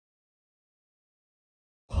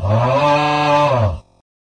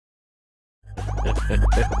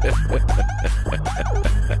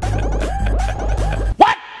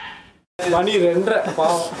What? மணி 2:30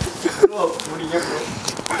 பாவம். Bro முடிங்க bro.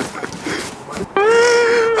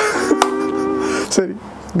 சரி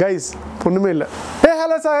guys ஒண்ணுமே இல்ல. Hey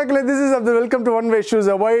hello Sagakle, this is Abdul. Welcome to One Way Shoes,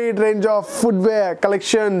 a wide range of footwear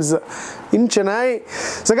collections in Chennai.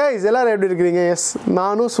 So guys, எல்லாரும் எப்படி இருக்கீங்க? Yes,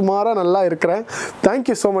 நானும் சுமாரா நல்லா இருக்கறேன். Thank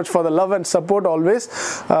you so much for the love and support always.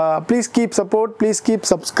 Please keep support, please keep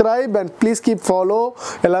subscribe and please keep follow.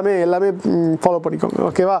 எல்லாமே follow பண்ணிக்கோங்க.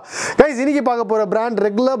 ஓகேவா? guys, இன்னைக்கு பார்க்க போற brand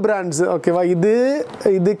regular brands. ஓகேவா?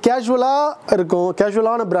 இது கேஷுவலா இருக்கும்.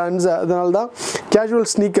 கேஷுவலான brands. அதனால தான் casual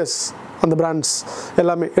sneakers அந்த பிராண்ட்ஸ்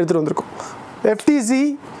எல்லாமே எடுத்துகிட்டு வந்திருக்கோம். FTZ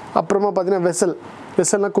அப்புறமா பார்த்தீங்கன்னா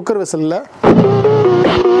வெசல்னா குக்கர் வெசல் இல்லை,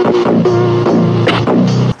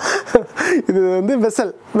 இது வந்து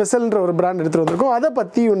வெசல்ன்ற ஒரு பிராண்ட் எடுத்துகிட்டு வந்திருக்கோம். அதை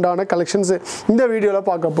பற்றி உண்டான கலெக்ஷன்ஸ் இந்த வீடியோவில்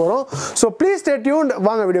பார்க்க போகிறோம். So please stay tuned.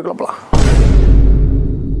 வாங்க வீடியோக்குள்ள போகலாம்.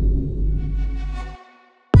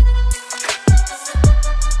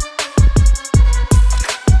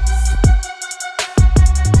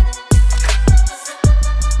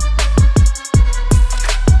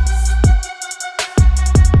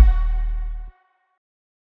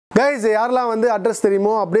 கைஸ், யாரெல்லாம் வந்து அட்ரஸ்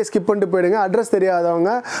தெரியுமோ அப்படியே ஸ்கிப் பண்ணிட்டு போயிடுங்க. அட்ரஸ்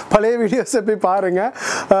தெரியாதவங்க பழைய வீடியோஸை போய் பாருங்கள்.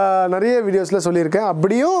 நிறைய வீடியோஸில் சொல்லியிருக்கேன்.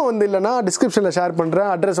 அப்படியும் வந்து இல்லைனா டிஸ்கிரிப்ஷனில் ஷேர் பண்ணுறேன்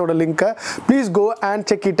அட்ரஸோட லிங்க்கை. Please go and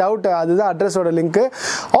check it out. அதுதான் அட்ரஸோட லிங்க்கு.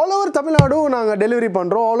 ஆல் ஓவர் தமிழ்நாடும் நாங்கள் டெலிவரி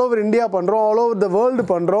பண்ணுறோம், ஆல் ஓவர் இந்தியா பண்ணுறோம், ஆல் ஓவர் த வேர்ல்டு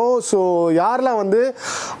பண்ணுறோம். ஸோ யாரெல்லாம் வந்து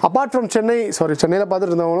அப்பார்ட் ஃப்ரம் சென்னையில்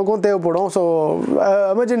பார்த்துட்டு இருந்தவங்களுக்கும் தேவைப்படும். ஸோ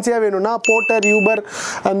எமர்ஜென்சியாக வேணும்னா போர்ட்டர், யூபர்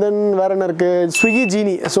அண்ட் தென் வேறு என்ன இருக்குது, ஸ்விக்கி,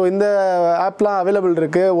 ஜீனி. ஸோ இந்த ஆப்லாம் அவைலபிள்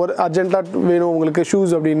இருக்குது. ஒரு அர்ஜென்ட்டாக வேணும் உங்களுக்கு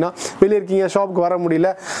ஷூஸ் அப்படின்னா, வெளியே இருக்கீங்க, ஷாப்புக்கு வர முடியல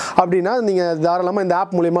அப்படின்னா நீங்கள் தாராளமாக இந்த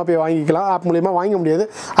ஆப் மூலயமா போய் வாங்கிக்கலாம். ஆப் மூலயமா வாங்க முடியாது,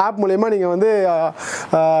 ஆப் மூலயமா நீங்கள் வந்து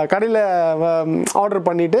கடையில் ஆர்டர்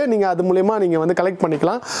பண்ணிவிட்டு நீங்கள் அது மூலயமா நீங்கள் வந்து கலெக்ட்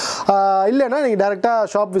பண்ணிக்கலாம். இல்லைன்னா நீங்கள் டேரெக்டாக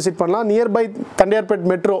ஷாப் விசிட் பண்ணலாம். நியர்பை தண்டியார்பெட்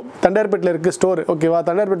மெட்ரோ, தண்டியார்பெட்டில் இருக்குது ஸ்டோர். ஓகேவா?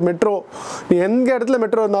 தண்டியார்பெட் மெட்ரோ, நீங்கள் எந்த இடத்துல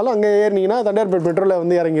மெட்ரோ இருந்தாலும் அங்கே ஏறினீங்கன்னா தண்டியார்பெட் மெட்ரோவில்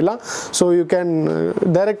வந்து இறங்கிடலாம். So you can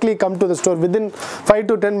directly come to the store. Within 5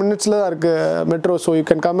 to 10 minutes தான் இருக்குது metro. So you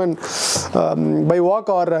can come and by walk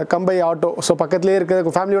R come by auto. So பக்கத்துலேயே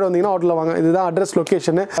இருக்கிற ஃபேமிலியோட வந்தீங்கன்னா ஆட்டோவில் வாங்க. இதுதான் அட்ரஸ்,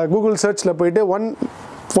 லொக்கேஷனு. கூகுள் சர்ச்சில் போயிட்டு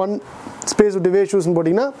ஒன் ஸ்பேஸ் வித் வே ஷூஸ்ன்னு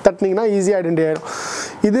போட்டிங்கன்னா தட்டினீங்கன்னா ஈஸியாக ஐடென்டி ஆகிடும்.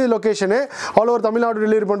 இது location. All over Tamil Nadu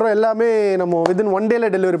delivery பண்ணுறோம். எல்லாமே நம்ம வித்தின் 1 டேல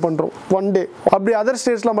டெலிவரி பண்ணுறோம். 1 டே. அப்படி அதர்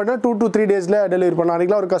ஸ்டேட்ஸ்லாம் பார்த்தீங்கன்னா 2 to 3 days டெலிவரி பண்ணலாம்.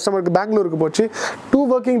 அன்றைக்கெலாம் ஒரு கஸ்டமருக்கு பெங்களூருக்கு போச்சு, 2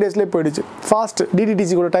 working daysலேயே போயிடுச்சு. ஃபாஸ்ட்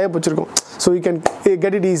DTDC கூட டைப் வச்சுருக்கோம். So you can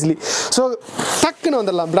get it easily. So டக்குன்னு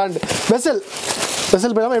வந்துடலாம். பிராண்ட் வெசல்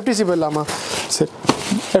போயிடலாமா, FTC போயிடலாமா? சரி,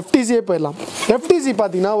 FTCயே போயிடலாம். FTC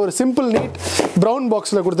பார்த்தீங்கன்னா ஒரு சிம்பிள் நீட் ப்ரௌன்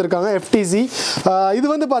பாக்ஸில் கொடுத்துருக்காங்க. FTC இது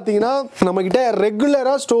வந்து பார்த்தீங்கன்னா நம்மக்கிட்ட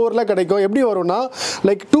ரெகுலராக ஸ்டோரில் கிடைக்கும். எப்படி வரும்னா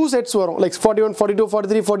லைக் 2 sets வரும். லைக் 41, 42,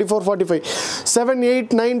 43, 44, 45, 7,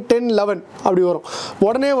 8, 9, 10, 11 அப்படி வரும்.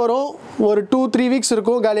 உடனே வரும். ஒரு 2-3 weeks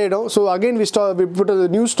இருக்கும், காலி ஆகிடும். So again we put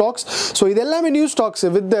new stocks. So இது எல்லாமே new stocks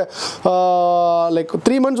with like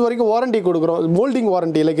 3 months வரைக்கும் வாரண்டி கொடுக்குறோம். Moulding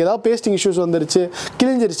warranty. லைக் ஏதாவது பேஸ்டிங் இஷ்யூஸ் வந்துருச்சு,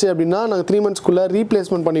 கிழிஞ்சிருச்சு அப்படின்னா நாங்கள் 3 monthsக்குள்ளே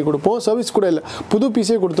ரீப்ளேஸ்மெண்ட் பண்ணி கொடுப்போம். சர்வீஸ் கூட இல்லை, புது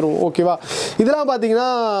பீஸே கொடுத்துருவோம். ஓகேவா? இதெல்லாம் பார்த்தீங்கன்னா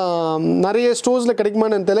நிறைய ஸ்டோர்ஸில்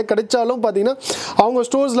கிடைக்குமான்னு தெரியல. கிடைச்சாலும் பார்த்தீங்கன்னா அவங்க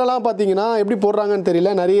ஸ்டோர்ஸ்லலாம் பார்த்தீங்கன்னா எப்படி போடுறாங்கன்னு தெரியல.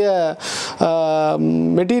 நிறைய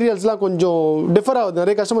மெட்டீரியல்ஸ்லாம் கொஞ்சம் டிஃபர் ஆகுது.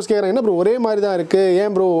 நிறைய கஸ்டமர்ஸ் கேட்குறாங்க, என்ன ப்ரோ ஒரே மாதிரி தான் இருக்குது,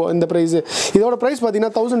 ஏன் ப்ரோ இந்த ப்ரைஸு? இதோட ப்ரைஸ்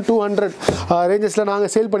பார்த்தீங்கன்னா 1200 ரேஞ்சஸில்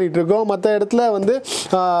நாங்கள் சேல் பண்ணிகிட்டு இருக்கோம். மற்ற இடத்துல வந்து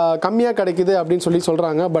கம்மியாக கிடைக்குது அப்படின்னு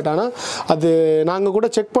சொல்கிறாங்க. பட் ஆனால் அது நாங்கள் கூட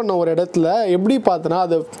செக் பண்ணோம் ஒரு இடத்துல. எப்படி பார்த்தோன்னா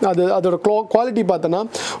அதோட குவாலிட்டி பார்த்தோன்னா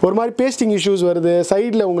ஒரு மாதிரி பேஸ்டிங் இஷ்யூஸ் வருது.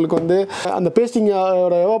 சைடில் உங்களுக்கு வந்து அந்த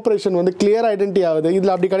பேஸ்டிங்கோட எவாப்ரேஷன் வந்து கிளியராக ஐடென்டி ஆகுது.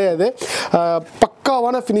 இதில் அப்படி கிடையாது.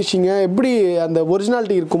 பக்காவான ஃபினிஷிங்கை எப்படி அந்த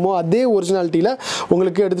ஒரிஜினாலிட்டி இருக்குமோ அதே ஒரிஜினாலிட்டியில்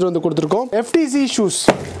உங்களுக்கு எடுத்துகிட்டு வந்து கொடுத்துருக்கோம். FTC ஷூஸ்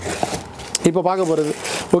இப்போ பார்க்க போகிறது.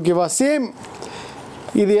 ஓகேவா? சேம்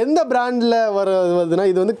இது எந்த பிராண்டில் வருதுன்னா,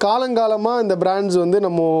 இது வந்து காலங்காலமாக இந்த பிராண்ட்ஸ் வந்து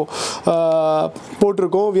நம்ம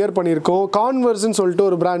போட்டிருக்கோம், வியர் பண்ணியிருக்கோம். கான்வெர்ஸ்ன்னு சொல்லிட்டு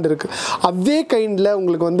ஒரு பிராண்ட் இருக்குது. அதே கைண்டில்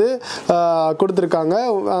உங்களுக்கு வந்து கொடுத்துருக்காங்க.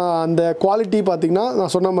 அந்த குவாலிட்டி பார்த்திங்கன்னா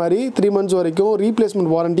நான் சொன்ன மாதிரி 3 months வரைக்கும்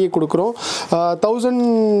ரீப்ளேஸ்மெண்ட் வாரண்டியே கொடுக்குறோம்.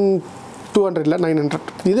 1200 இல்லை 900.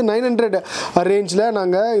 இது 900 ரேஞ்சில்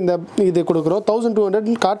நாங்கள் இது கொடுக்குறோம்.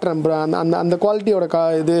 1200 காட்டுறேன். அந்த குவாலிட்டியோட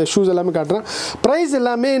இது ஷூஸ் எல்லாமே காட்டுறேன். ப்ரைஸ்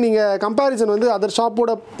எல்லாமே நீங்கள் கம்பேரிசன் வந்து அதர்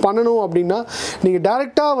ஷாப்போட பண்ணணும் அப்படின்னா நீங்கள்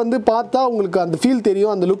டேரெக்டாக வந்து பார்த்தா உங்களுக்கு அந்த ஃபீல்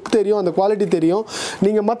தெரியும், அந்த லுக் தெரியும், அந்த குவாலிட்டி தெரியும்.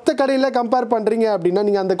 நீங்கள் மற்ற கடையில் கம்பேர் பண்ணுறீங்க அப்படின்னா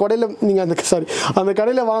நீங்கள் அந்த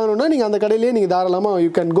கடையில் வாங்கணுன்னா நீங்கள் அந்த கடையிலேயே நீங்கள் தாராளமாக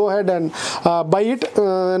you can go head and by it.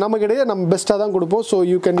 நம்ம கடையே நம்ம பெஸ்ட்டாக தான் கொடுப்போம். So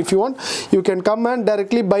you can, if you want, you can come and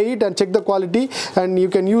directly by it and check the the quality and you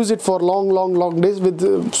can use it for long days with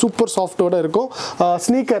super soft ஓட இருக்கும்.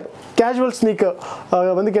 Sneaker, casual sneaker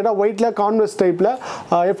வந்து கேட்டால் ஒயிட்டில் converse டைப்பில்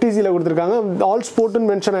எஃப்டிசியில் கொடுத்துருக்காங்க. All ஸ்போர்ட்னு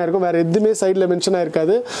mention ஆகிருக்கும், வேறு எதுவுமே சைடில் மென்ஷன்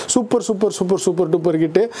ஆகிருக்காது. சூப்பர் டூப்பர்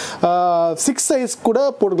கிட்டு 6 சைஸ் கூட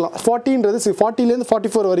போட்டுக்கலாம். 40ன்றது 40லேருந்து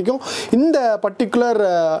 44 வரைக்கும் இந்த பர்டிகுலர்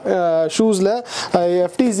ஷூஸில்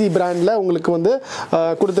எஃப்டிசி பிராண்டில் உங்களுக்கு வந்து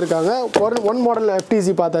கொடுத்துருக்காங்க. ஒன் மாடல்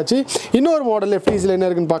எஃப்டிசி பார்த்தாச்சு. இன்னொரு மாடல் எஃப்டிசியில் என்ன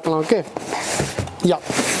இருக்குன்னு பார்க்கலாம். ஓகே, யா,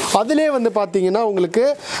 அதிலே வந்து பார்த்தீங்கன்னா உங்களுக்கு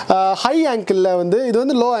ஹை ஆங்கிளில் வந்து இது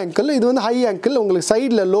வந்து லோ ஆங்கிள், இது வந்து ஹை ஆங்கிள். உங்களுக்கு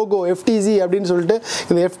சைடில் லோகோ எஃப்டிசி அப்படின்னு சொல்லிட்டு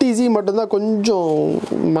இந்த எஃப்டிசி மட்டும்தான் கொஞ்சம்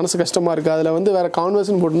மனசு கஷ்டமாக இருக்குது. அதில் வந்து வேறு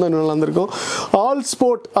கான்வெர்ஸ்னு போட்டுருந்தா நல்லா இருந்திருக்கும். ஆல்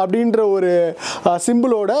ஸ்போர்ட் அப்படின்ற ஒரு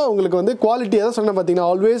சிம்பிளோட உங்களுக்கு வந்து குவாலிட்டியாக தான் சொன்னேன். பார்த்தீங்கன்னா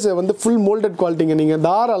ஆல்வேஸ் வந்து ஃபுல் மோல்டட் குவாலிட்டிங்க. நீங்கள்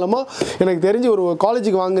தாராளமாக எனக்கு தெரிஞ்சு ஒரு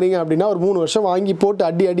காலேஜுக்கு வாங்குறீங்க அப்படின்னா ஒரு 3 வருஷம் வாங்கி போட்டு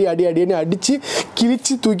அடின்னு அடித்து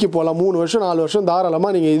கிழிச்சு தூக்கி போகலாம். 3 வருஷம் 4 வருஷம்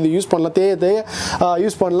தாராளமாக நீங்கள் இது யூஸ் பண்ணலாம், தேய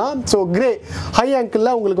யூஸ் பண்ணலாம். ஸோ கிரே ஹை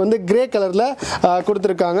ஆங்கிளில் உங்களுக்கு வந்து கிரே கலரில்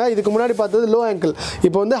கொடுத்துருக்காங்க. இதுக்கு முன்னாடி பார்த்தது லோ ஆங்கிள்,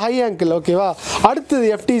 இப்போ வந்து ஹை ஆங்கிள். ஓகேவா, அடுத்தது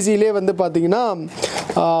எஃப்டிசிலே வந்து பார்த்தீங்கன்னா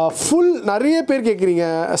ஃபுல் நிறைய பேர் கேட்குறீங்க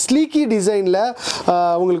ஸ்லீக்கி டிசைனில்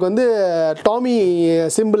உங்களுக்கு வந்து டாமி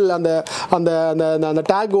சிம்பிள் அந்த அந்த அந்த அந்த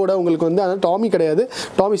டேக்கோட உங்களுக்கு வந்து அந்த டாமி கிடையாது,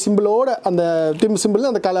 டாமி சிம்பிளோட அந்த டிம் சிம்பிள்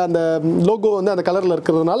அந்த கலர் அந்த லோகோ வந்து அந்த கலரில்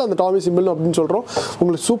இருக்கிறதுனால அந்த டாமி சிம்பிள் அப்படின்னு சொல்கிறோம்.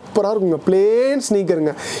 உங்களுக்கு சூப்பராக இருக்குங்க. பிளேன்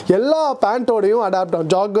ஸ்னீக்கருங்க. எல்லா பேண்ட்டோடையும் அடாப்ட்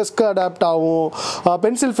ஆகும். ஜாகர்ஸ்க்கு அடாப்ட் ஆகும்,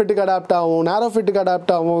 பென்சில் ஃபிட்டுக்கு அடாப்ட் ஆகும், நேரோ ஃபிட்டுக்கு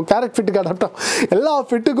அடாப்ட் ஆகும், கேரட் ஃபிட்டுக்கு அடாப்ட் ஆகும். எல்லா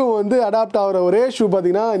ஃபிட்டுக்கும் வந்து அடாப்ட் ஆகிற ஒரே ஷூ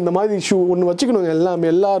பார்த்தீங்கன்னா இந்த மாதிரி ஷூ ஒன்று வச்சுக்கணுங்க.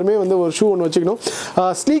 எல்லாருமே வந்து ஒரு ஷூ ஒன்று வச்சுக்கணும்.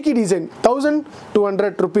 ஸ்லீக்கி டிசைன்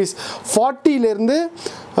 1200 rupees. 40லேருந்து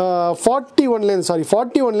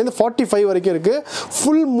 41லேருந்து 45 வரைக்கும் இருக்குது.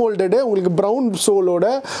 ஃபுல் மோல்டடு உங்களுக்கு ப்ரௌன் சோலோட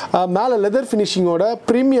மேலே லெதர் ஃபினிஷிங்கோட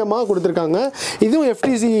ப்ரீமியமாக கொடுத்துருக்காங்க. இதுவும்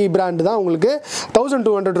எஃப்டிசி பிராண்டு தான். உங்களுக்கு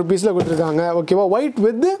 1200 rupeesல கொடுத்துருக்காங்க. ஓகேவா, ஒயிட்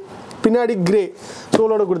வித் பின்னாடி கிரே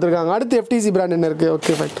சோலோட கொடுத்துருக்காங்க. அடுத்து எஃப்டிசி பிராண்ட் என்ன இருக்குது?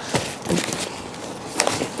 Okay fine.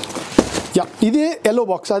 யா, இது எல்லோ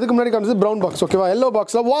பாக்ஸ். அதுக்கு முன்னாடி காமிச்சது ப்ரௌன் பாக்ஸ். ஓகேவா, எல்லோ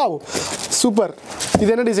பாக்ஸில் வாவ் சூப்பர். இது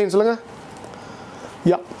என்ன டிசைன் சொல்லுங்கள்?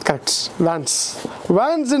 யா, கரெக்ட்.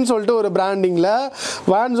 வேன்ஸ்ன்னு சொல்லிட்டு ஒரு பிராண்டிங்கில்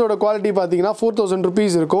வேன்ஸோட குவாலிட்டி பார்த்தீங்கன்னா 4000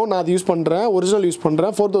 rupees இருக்கும். நான் அது யூஸ் பண்ணுறேன், ஒரிஜினல் யூஸ்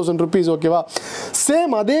பண்ணுறேன். 4000 rupees. ஓகேவா,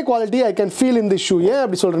 சேம் அதே quality I can feel in the shoe. ஏன்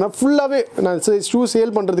அப்படி சொல்கிறேன்னா ஃபுல்லாகவே நான் ஷூ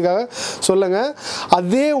சேல் பண்ணுறதுக்காக சொல்லுங்கள்.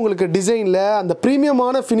 அதே உங்களுக்கு டிசைனில் அந்த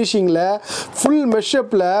ப்ரீமியமான ஃபினிஷிங்கில் ஃபுல்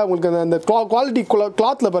மெஷ்அப்பில் உங்களுக்கு அந்த குவாலிட்டி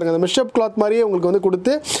கிளாத்தில் பாருங்கள், அந்த மெஷ்அப் கிளாத் மாதிரியே உங்களுக்கு வந்து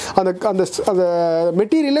கொடுத்து அந்த அந்த அந்த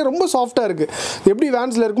மெட்டீரியலே ரொம்ப சாஃப்டாக இருக்குது. எப்படி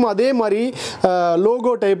வேன்ஸில் இருக்குமோ அதே மாதிரி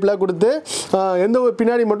லோகோ டைப்பில் கொடுத்து எந்த ஒரு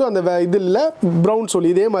பின்னாடி மட்டும் அந்த இது இல்லை ப்ரௌன் சோல்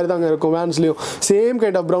இதே மாதிரி தாங்க இருக்கும். வேன்ஸ்லேயும் same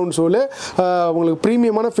kind of brown soul உங்களுக்கு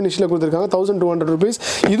ப்ரீமியமான ஃபினிஷில் கொடுத்துருக்காங்க. 1200 rupees.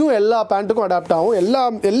 இதுவும் எல்லா பேண்ட்டுக்கும் அடாப்ட் ஆகும்.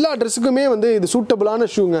 எல்லா ட்ரெஸ்ஸுக்குமே வந்து இது சூட்டபுளான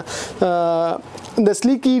ஷூங்க. இந்த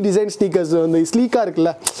ஸ்லீக்கி டிசைன் ஸ்னீக்கர்ஸ் வந்து ஸ்லீக்காக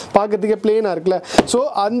இருக்குல்ல, பார்க்கறதுக்கே பிளெயினாக இருக்குல்ல. ஸோ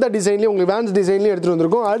அந்த டிசைன்லேயும் உங்களுக்கு வேன்ஸ் டிசைன்லேயும் எடுத்துகிட்டு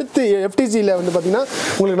வந்திருக்கும். அடுத்து எஃப்டிசியில் வந்து பார்த்தீங்கன்னா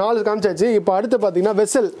உங்களுக்கு 4 காமிச்சாச்சு. இப்போ அடுத்து பார்த்தீங்கன்னா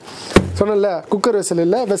வெசல் சொன்னல, குக்கர் வெசல்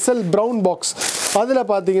இல்லை, வெசல் ப்ரௌன் பாக்ஸ். அதில்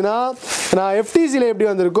பார்த்தீங்கன்னா நான் எஃப்டிசியில் எப்படி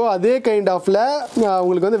வந்திருக்கோ அதே கைண்ட் ஆஃபில்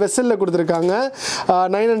உங்களுக்கு வந்து வெசலில் கொடுத்துருக்காங்க.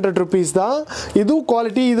 900 rupees தான். இதுவும்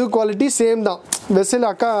குவாலிட்டி சேம் தான். வெசல்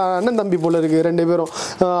அக்கா அண்ணன் தம்பி போல் இருக்குது 2 பேரும்.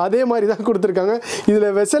 அதே மாதிரி தான் கொடுத்துருக்காங்க. இதில்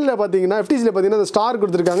வெசலில் பார்த்தீங்கன்னா எஃப்டிசியில் பார்த்தீங்கன்னா அந்த ஸ்டார்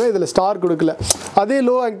கொடுத்துருக்காங்க, இதில் ஸ்டார் கொடுக்கல. அதே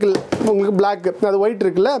லோ ஆங்கிள் உங்களுக்கு பிளாக், அது ஒயிட்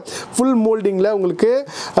இருக்குல்ல, ஃபுல் மோல்டிங்கில் உங்களுக்கு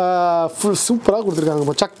ஃபுல் சூப்பராக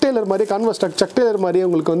கொடுத்துருக்காங்க. சக் டெய்லர் மாதிரி கான்வர்ஸ் சக் டெய்லர் மாதிரி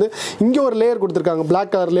உங்களுக்கு வந்து இங்கே ஒரு லேயர் கொடுத்துருக்காங்க.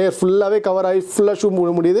 பிளாக் கலர் லேயர் ஃபுல்லாகவே கவர் ஆகி ஃபுல்லாக ஷூ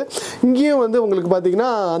போட முடியுது. இங்கேயும் வந்து உங்களுக்கு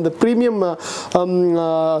பார்த்தீங்கன்னா அந்த ப்ரீமியம்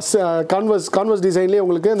கான்வர்ஸ் டிசைன்லேயே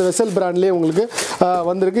உங்களுக்கு அந்த வெசல் பிராண்ட்லேயே உங்களுக்கு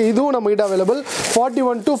வந்திருக்கு. இதுவும் நம்மகிட்ட அவைலபிள்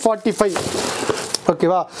 41 to 45.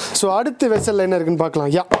 ஓகேவா, ஸோ அடுத்து வெசல் என்ன இருக்குன்னு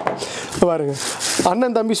பார்க்கலாம். யா பாருங்க,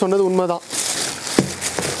 அண்ணன் தம்பி சொன்னது உண்மைதான்.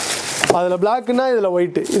 அதில் பிளாக்குன்னா இதில்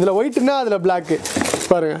ஒயிட்டு, இதில் ஒயிட்டுன்னா அதில் பிளாக்கு.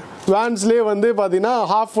 பாருங்கள், வேன்ஸ்லேயே வந்து பார்த்தீங்கன்னா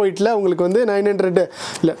ஹாஃப் ஒயிட்டில் உங்களுக்கு வந்து 900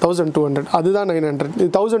 இல்லை 1200, அதுதான் 900. இது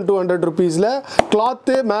 1200 rupeesல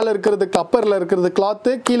கிளாத்து மேலே இருக்கிறதுக்கு அப்பரில் இருக்கிறது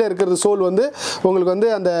கிளாத்து, கீழே இருக்கிறது சோல் வந்து உங்களுக்கு வந்து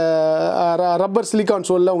அந்த ரப்பர் சிலிக்கான்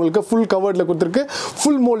சோலில் உங்களுக்கு ஃபுல் கவர்டில் கொடுத்துருக்கு.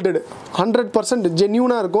 ஃபுல் மோல்டடு 100%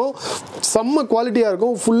 ஜென்யூனாக இருக்கும், செம்ம குவாலிட்டியாக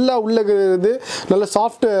இருக்கும். ஃபுல்லாக உள்ள இது நல்ல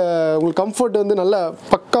சாஃப்ட், உங்களுக்கு கம்ஃபர்ட் வந்து நல்ல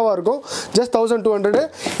பக்காவாக இருக்கும். ஜஸ்ட் 1200.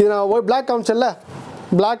 இது நான் பிளாக் காமிச்சல்ல,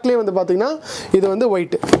 பிளாக்லேயே வந்து பார்த்தீங்கன்னா இது வந்து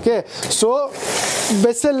ஒயிட். ஓகே, ஸோ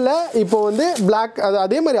வெசலில் இப்போ வந்து பிளாக், அது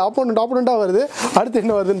அதே மாதிரி ஆப்போனண்ட்டாக வருது. அடுத்து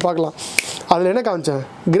என்ன வருதுன்னு பார்க்கலாம். அதில் என்ன காமிச்சேன்,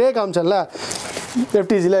 கிரே காமிச்சேன்ல,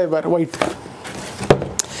 எஃப்டிசியில் இப்போ ஒயிட்.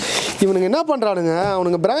 இவனுங்க என்ன பண்ணுறானுங்க,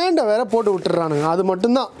 அவனுங்க பிராண்டை வேறு போட்டு விட்டுறானுங்க. அது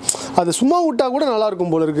மட்டும்தான், அது சும்மா விட்டால் கூட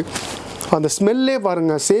நல்லாயிருக்கும் போல இருக்குது. அந்த ஸ்மெல்லே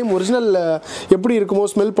பாருங்கள், சேம் ஒரிஜினல் எப்படி இருக்குமோ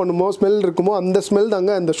ஸ்மெல் பண்ணுமோ ஸ்மெல் இருக்குமோ அந்த ஸ்மெல்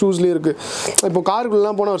தாங்க அந்த ஷூஸ்லேயே இருக்குது. இப்போ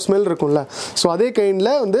காருக்குள்ளலாம் போனால் ஒரு ஸ்மெல் இருக்கும்ல, ஸோ அதே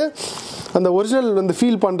கைண்டில் வந்து அந்த ஒரிஜினல் வந்து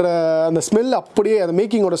ஃபீல் பண்ணுற அந்த ஸ்மெல் அப்படியே அந்த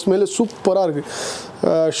மேக்கிங்கோட ஸ்மெல் சூப்பராக இருக்குது.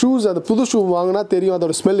 ஷூஸ் அது புது ஷூ வாங்கினா தெரியும்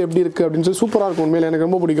அதோட ஸ்மெல் எப்படி இருக்குது அப்படின்னு சொல்லி சூப்பராக இருக்கும். உண்மையிலே எனக்கு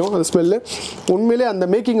ரொம்ப பிடிக்கும் அந்த ஸ்மெல்லு. உண்மையிலே அந்த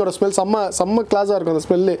மேக்கிங்கோட ஸ்மெல் செம்ம கிளாஸாக இருக்கும் அந்த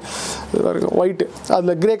ஸ்மெல்லு. இருக்கும் ஒயிட்டு,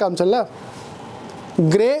 அதில் கிரே காமிச்சல,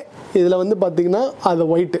 கிரே இதில் வந்து பார்த்திங்கன்னா அது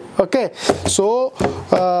ஒயிட்டு. ஓகே, ஸோ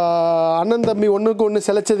அண்ணன் தம்பி ஒன்றுக்கு ஒன்று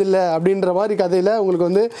செலைச்சதில்லை அப்படின்ற மாதிரி கதையில் உங்களுக்கு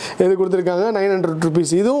வந்து எது கொடுத்துருக்காங்க, 900 rupees.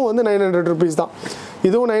 இதுவும் வந்து 900 rupees தான்,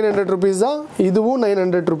 இதுவும் 900 rupees தான், இதுவும்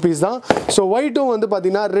 900 rupees தான். ஸோ ஒயிட்டும் வந்து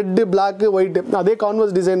பார்த்திங்கன்னா ரெட்டு பிளாக்கு ஒயிட்டு அதே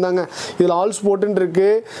கான்வர்ஸ் டிசைன் தாங்க. இதில் ஆல்ஸ் போட்டுன்னு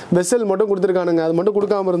இருக்குது, வெசல் மட்டும் கொடுத்துருக்கானுங்க. அது மட்டும்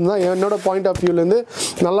கொடுக்காம இருந்தால் என்னோட பாயிண்ட் ஆஃப் வியூலேருந்து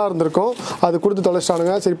நல்லா இருந்திருக்கும். அது கொடுத்து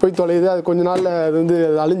தொலைச்சிட்டானுங்க. சரி போய் தொலையுது, அது கொஞ்ச நாளில் அது வந்து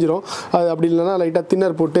அழிஞ்சிரும். அது அப்படி இல்லைன்னா லைட்டாக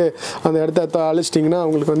தின்னர் போட்டு அந்த இடத்த அழிச்சிட்டிங்கன்னா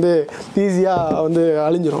உங்களுக்கு வந்து ஈஸியாக வந்து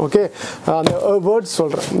அழிஞ்சிரும். ஓகே, அந்த வேர்ட்ஸ்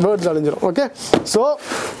சொல்கிறேன், words அழிஞ்சிரும். Okay, so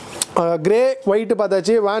grey white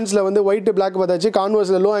பார்த்தாச்சு, வேன்ஸில் வந்து ஒயிட்டு பிளாக் பார்த்தாச்சு,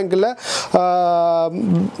 கான்வர்ஸில் லோ ஆங்கிளில்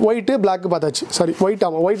ஒயிட்டு பிளாக் பார்த்தாச்சு, சாரி ஒயிட்,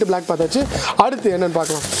 ஆமாம் ஒயிட்டு பிளாக் பார்த்தாச்சு. அடுத்து என்னென்னு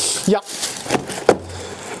பார்க்கலாம். யா,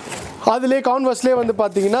 அதுலேயே கான்வர்ஸ்லேயே வந்து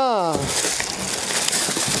பார்த்தீங்கன்னா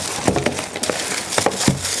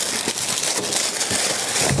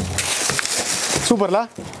சூப்பர்ல,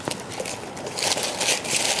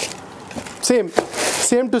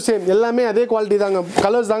 சேம் டு சேம் எல்லாமே அதே குவாலிட்டி தாங்க,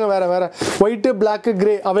 கலர்ஸ் தாங்க வேறு வேறு. ஒயிட்டு பிளாக்கு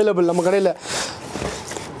கிரே அவைலபிள் நம்ம கடையில்.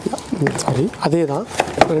 சாரி அதே தான்,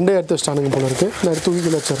 ரெண்டே எடுத்து வச்சிட்டானுங்க போல இருக்குது. நான் எடுத்து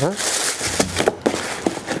கீழே வச்சிடுறேன்,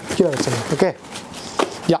 கீழே வச்சிடுறேன். ஓகே,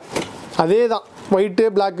 யா அதே தான், ஒயிட்டு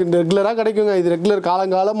பிளாக் ரெகுலராக கிடைக்குங்க. இது ரெகுலர்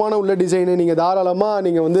காலங்காலமான உள்ள டிசைனு. நீங்கள் தாராளமாக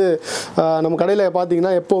நீங்கள் வந்து நம்ம கடையில்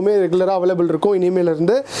பார்த்தீங்கன்னா எப்போவுமே ரெகுலராக அவைலபிள் இருக்கும்.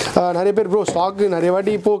 இனிமேலேருந்து நிறைய பேர் ப்ரோ ஸ்டாக்கு நிறைய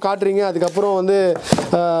வாட்டி இப்போது காட்டுறீங்க, அதுக்கப்புறம் வந்து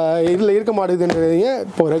இதில் இருக்க மாட்டேங்குதுன்றீங்க.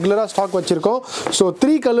 இப்போது ரெகுலராக ஸ்டாக் வச்சுருக்கோம். So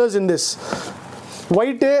 3 colors in this,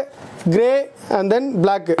 white, grey and then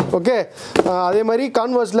block. Okay, அதே மாதிரி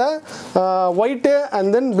கான்வர்ஸில் white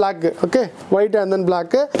and then block. Okay, white and then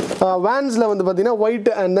block. வேன்ஸில் வந்து பார்த்தீங்கன்னா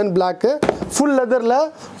white and then block. Full லெதரில்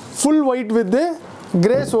full white with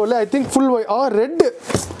grey soul, I think full white R red.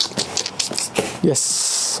 S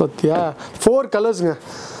Sathya, 4 கலர்ஸுங்க,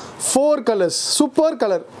 4 colours, super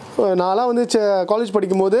colour. நான்லாம் வந்து college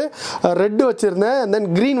படிக்கும்போது red வச்சுருந்தேன் and then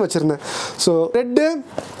green வச்சுருந்தேன். So red,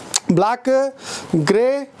 block, grey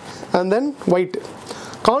and then white.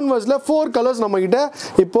 கான்வர்ஸில் 4 colours நம்மக்கிட்ட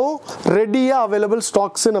இப்போது ரெடியாக available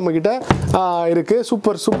stocks நம்மக்கிட்ட இருக்குது.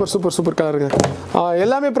 சூப்பர் கலருங்க.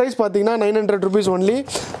 எல்லாமே ப்ரைஸ் பார்த்தீங்கன்னா 900 rupees ஒன்லி.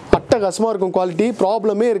 அட்டகாசமாக இருக்கும், குவாலிட்டி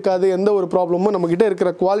ப்ராப்ளமே இருக்காது. எந்த ஒரு ப்ராப்ளமும் நம்மக்கிட்ட இருக்கிற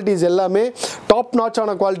குவாலிட்டிஸ் எல்லாமே டாப்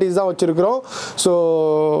நாச்சான குவாலிட்டிஸ் தான் வச்சுருக்கிறோம். So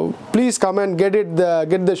please come and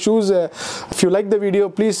get the shoes. If you like the video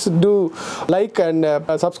please do like and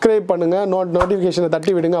subscribe பண்ணுங்கள், நோட்டிஃபிகேஷனை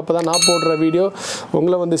தட்டி விடுங்க, அப்போ தான் நான் போடுற வீடியோ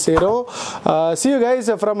உங்களை வந்து சேரும். See you guys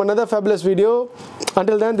from another fabulous video.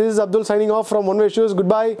 Until then, this is Abdul signing off from One Way Shoes.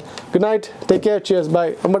 Goodbye, good night, take care, cheers,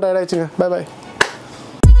 bye. ரொம்ப டயர்ட் ஆயிடுச்சுங்க, bye bye.